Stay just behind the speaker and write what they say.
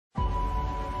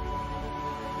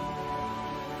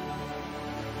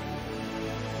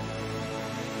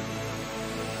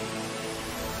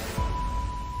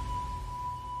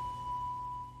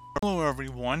Hello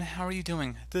everyone, how are you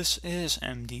doing? This is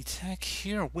MD Tech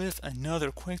here with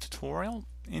another quick tutorial.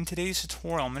 In today's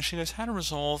tutorial, I'm going to show you guys how to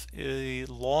resolve a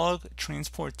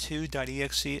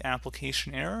Logtransport2.Exe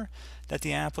application error that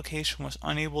the application was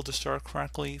unable to start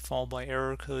correctly, followed by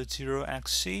error code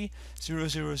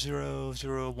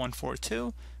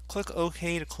 0xC0000142. Click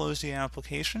OK to close the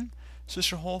application. So this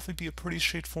should hopefully be a pretty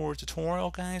straightforward tutorial,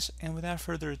 guys, and without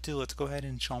further ado, let's go ahead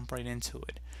and jump right into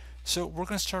it. So we're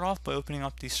going to start off by opening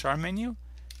up the Start menu,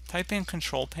 type in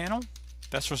Control Panel.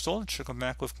 Best result, it should come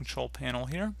back with Control Panel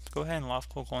here. Go ahead and left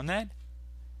click on that.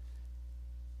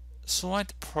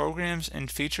 Select Programs and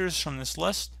Features from this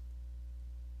list.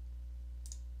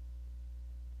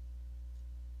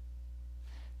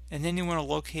 And then you want to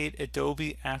locate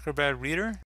Adobe Acrobat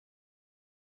Reader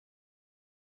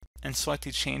and select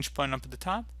the Change button up at the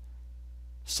top.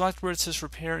 Select where it says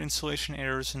Repair Installation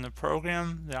Errors in the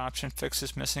program, the option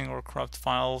Fixes Missing or Corrupt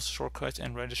Files, Shortcuts,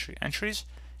 and Registry Entries,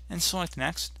 and select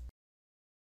Next.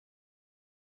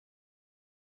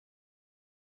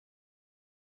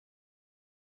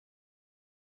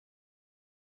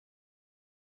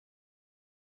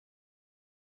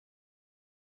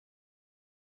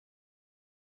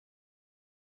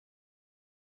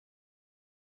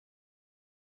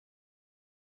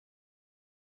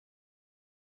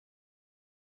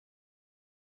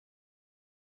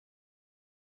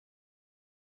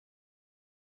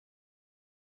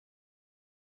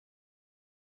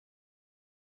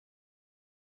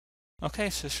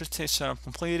 Okay, so it should say Setup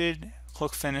Completed.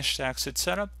 Click Finish to exit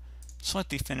Setup.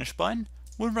 Select the Finish button.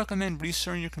 Would recommend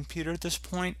restarting your computer at this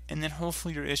point, and then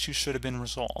hopefully your issue should have been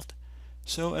resolved.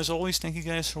 So as always, thank you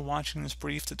guys for watching this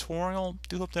brief tutorial.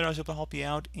 Do hope that I was able to help you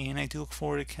out, and I do look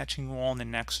forward to catching you all in the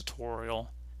next tutorial.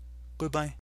 Goodbye.